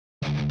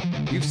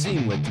You've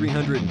seen what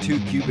 302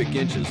 cubic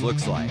inches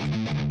looks like.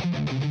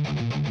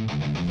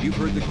 You've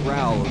heard the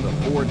growl of the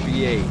Ford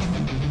V8.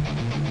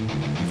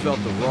 You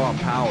felt the raw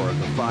power of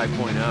the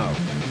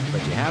 5.0,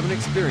 but you haven't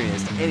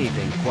experienced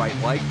anything quite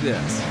like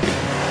this.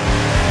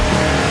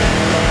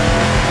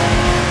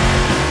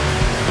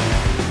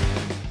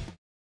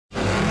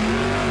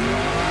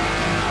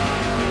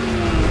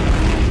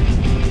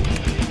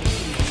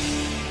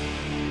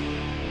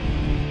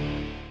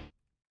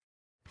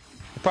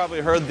 You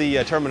probably heard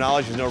the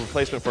terminology is no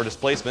replacement for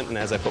displacement, and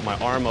as I put my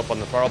arm up on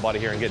the throttle body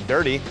here and get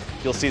dirty,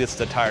 you'll see this is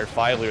the tired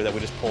 5-liter that we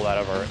just pulled out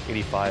of our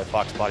 85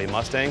 Fox Body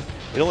Mustang.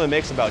 It only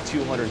makes about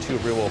 202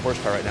 rear-wheel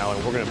horsepower right now,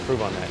 and we're going to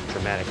improve on that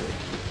dramatically.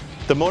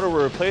 The motor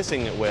we're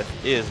replacing it with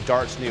is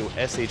Dart's new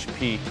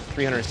SHP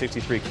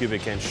 363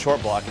 cubic inch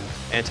short block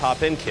and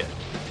top end kit.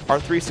 Our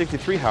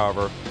 363,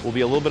 however, will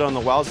be a little bit on the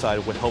wild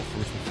side with help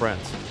from some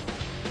friends.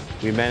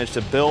 We managed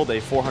to build a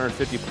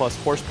 450 plus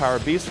horsepower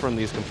beast from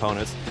these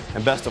components,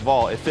 and best of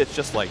all, it fits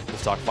just like the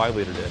stock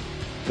 5-liter did.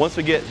 Once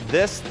we get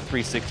this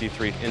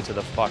 363 into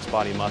the Fox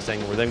Body Mustang,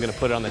 we're then going to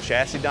put it on the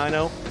chassis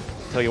dyno.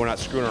 Tell you we're not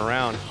screwing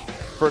around.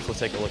 First, let's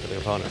take a look at the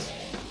components.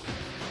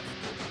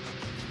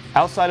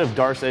 Outside of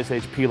Dart's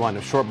SHP line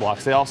of short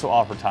blocks, they also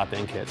offer top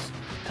end kits.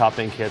 Top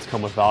end kits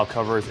come with valve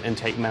covers,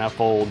 intake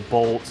manifold,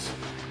 bolts,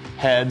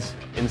 heads.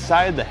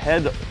 Inside the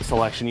head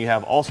selection, you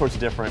have all sorts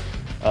of different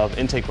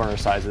intake burner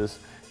sizes,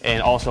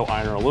 and also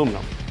iron or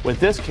aluminum. With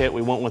this kit,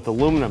 we went with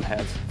aluminum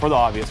heads for the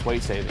obvious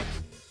weight savings.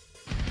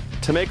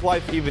 To make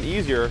life even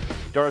easier,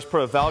 Dart has put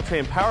a valve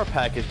train power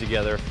package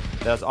together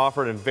that is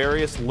offered in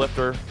various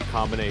lifter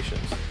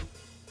combinations.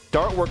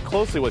 Dart worked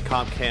closely with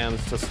comp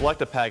cams to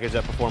select a package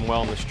that performed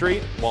well in the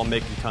street while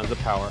making tons of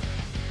power.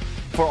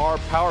 For our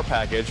power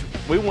package,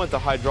 we went the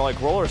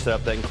hydraulic roller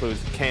setup that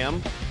includes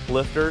cam,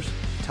 lifters,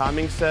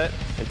 timing set,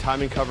 and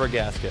timing cover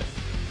gasket.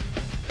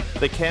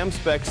 The cam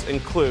specs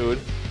include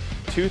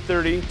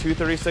 230,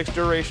 236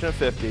 duration of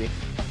 50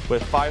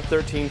 with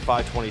 513,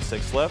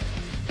 526 lift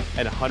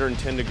and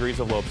 110 degrees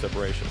of lobe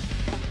separation.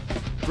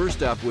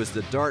 First up was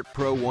the Dart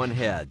Pro 1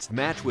 heads,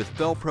 matched with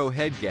Velcro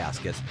head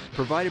gaskets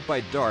provided by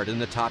Dart in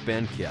the top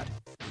end kit.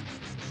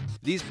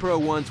 These Pro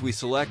 1s we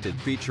selected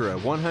feature a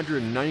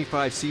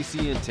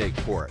 195cc intake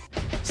port,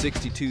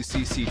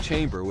 62cc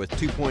chamber with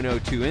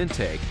 2.02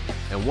 intake,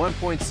 and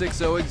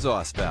 1.60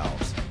 exhaust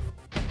valves.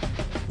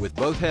 With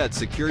both heads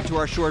secured to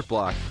our short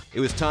block, it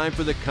was time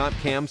for the Comp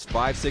Cam's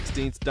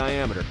 5/16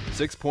 diameter,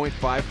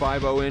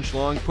 6.550 inch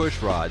long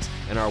push rods,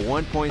 and our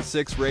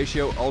 1.6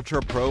 ratio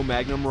Ultra Pro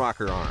Magnum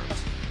rocker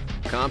arms.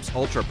 Comp's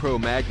Ultra Pro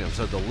Magnums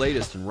are the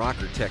latest in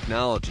rocker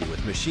technology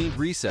with machined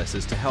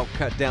recesses to help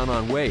cut down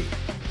on weight.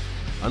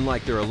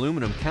 Unlike their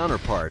aluminum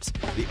counterparts,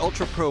 the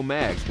Ultra Pro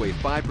Mags weigh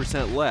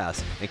 5%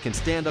 less and can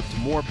stand up to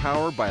more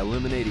power by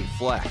eliminating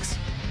flex.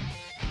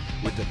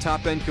 With the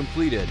top end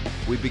completed,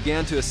 we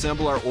began to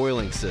assemble our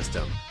oiling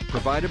system,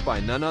 provided by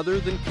none other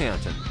than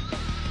Canton.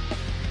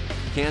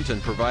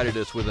 Canton provided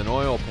us with an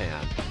oil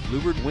pan,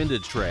 louvered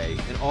windage tray,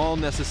 and all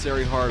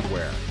necessary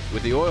hardware.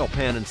 With the oil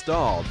pan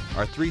installed,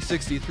 our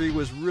 363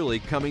 was really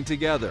coming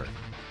together.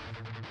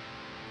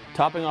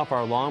 Topping off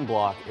our long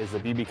block is the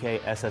BBK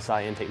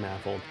SSI intake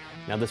manifold.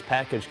 Now this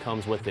package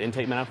comes with the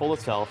intake manifold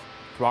itself,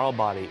 throttle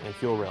body, and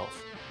fuel rails.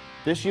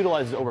 This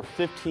utilizes over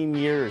 15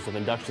 years of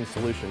induction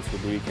solutions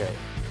with BBK.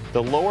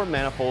 The lower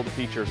manifold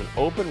features an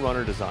open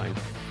runner design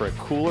for a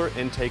cooler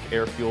intake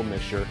air-fuel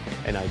mixture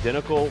and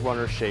identical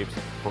runner shapes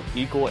for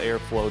equal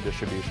airflow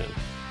distribution.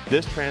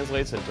 This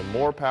translates into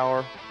more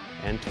power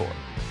and torque.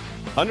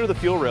 Under the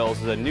fuel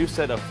rails is a new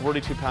set of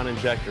 42-pound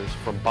injectors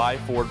from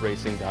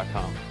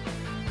buyfordracing.com.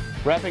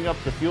 Wrapping up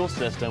the fuel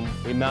system,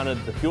 we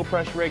mounted the fuel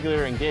pressure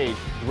regulator and gauge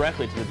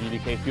directly to the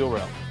BBK fuel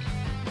rail.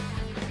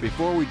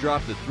 Before we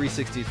dropped the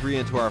 363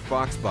 into our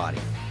Fox body,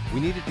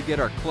 we needed to get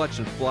our clutch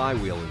and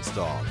flywheel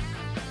installed.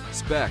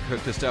 Spec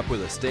hooked us up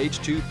with a Stage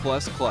 2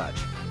 Plus clutch.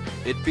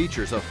 It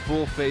features a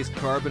full-face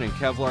carbon and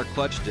Kevlar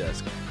clutch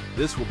disc.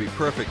 This will be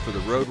perfect for the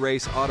road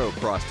race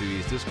autocross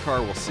duties this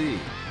car will see,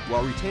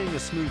 while retaining a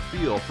smooth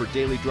feel for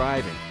daily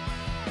driving.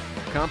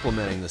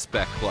 Complementing the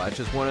Spec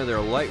clutch is one of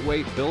their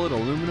lightweight billet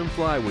aluminum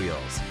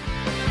flywheels.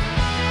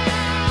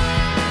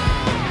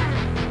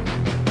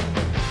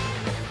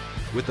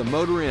 With the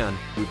motor in,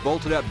 we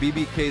bolted up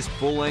BBK's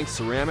full-length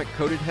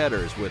ceramic-coated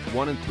headers with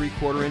 1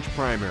 3/4 inch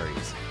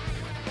primaries.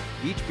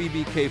 Each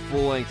BBK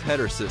full-length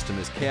header system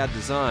is CAD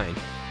designed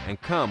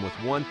and come with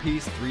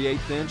one-piece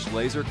 3/8 inch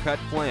laser-cut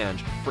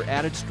flange for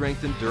added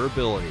strength and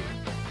durability.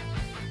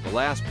 The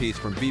last piece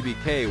from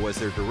BBK was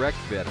their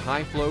direct-fit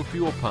high-flow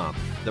fuel pump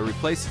that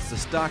replaces the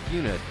stock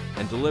unit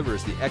and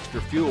delivers the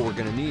extra fuel we're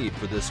going to need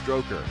for this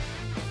stroker.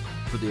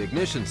 For the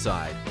ignition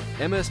side,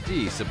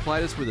 MSD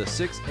supplied us with a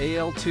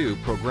 6AL2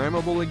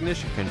 programmable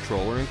ignition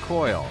controller and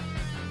coil.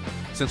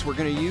 Since we're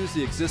going to use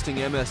the existing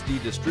MSD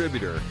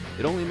distributor,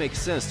 it only makes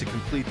sense to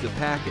complete the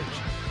package.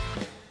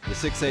 The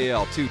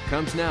 6AL2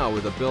 comes now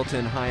with a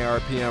built-in high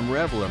RPM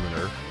rev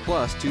limiter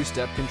plus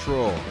 2-step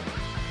control.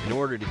 In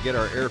order to get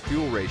our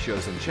air-fuel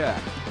ratios in check,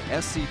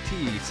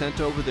 SCT sent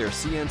over their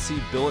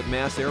CNC billet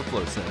mass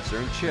airflow sensor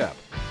and chip.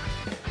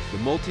 The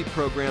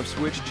multi-program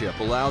switch chip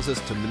allows us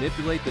to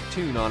manipulate the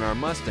tune on our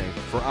Mustang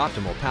for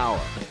optimal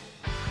power.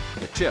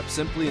 The chip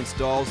simply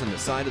installs in the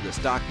side of the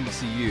stock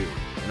ECU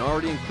and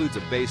already includes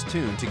a base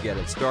tune to get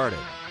it started.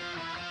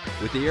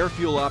 With the air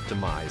fuel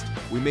optimized,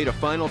 we made a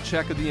final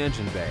check of the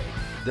engine bay,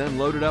 then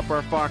loaded up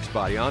our Fox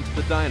body onto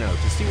the dyno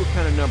to see what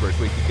kind of numbers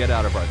we could get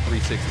out of our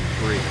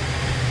 363.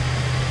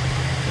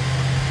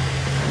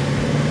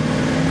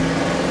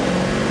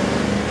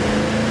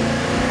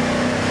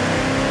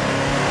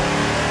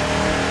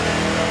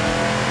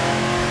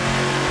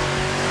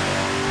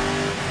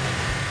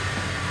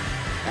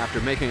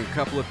 After making a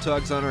couple of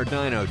tugs on our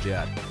dyno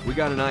jet, we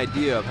got an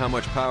idea of how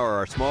much power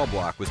our small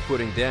block was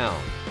putting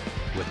down.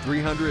 With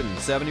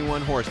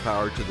 371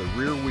 horsepower to the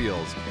rear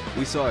wheels,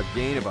 we saw a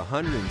gain of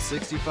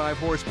 165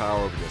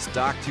 horsepower over the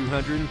stock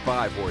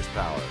 205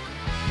 horsepower.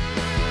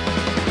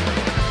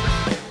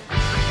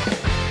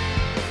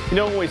 You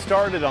know, when we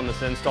started on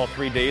this install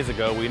 3 days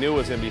ago, we knew it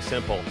was going to be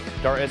simple.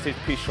 Dart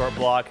SHP short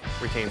block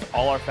retains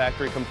all our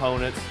factory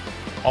components,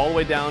 all the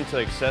way down to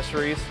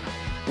accessories.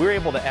 We were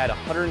able to add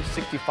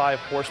 165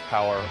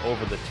 horsepower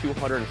over the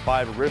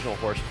 205 original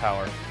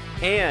horsepower,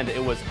 and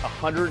it was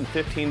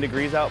 115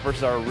 degrees out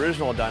versus our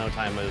original dyno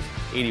time was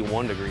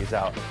 81 degrees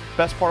out.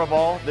 Best part of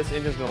all, this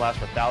engine is going to last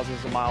for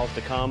thousands of miles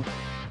to come.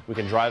 We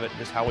can drive it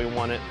just how we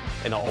want it,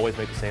 and it'll always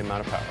make the same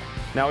amount of power.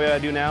 Now what we got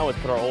to do now is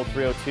put our old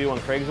 302 on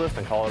Craigslist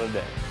and call it a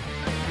day.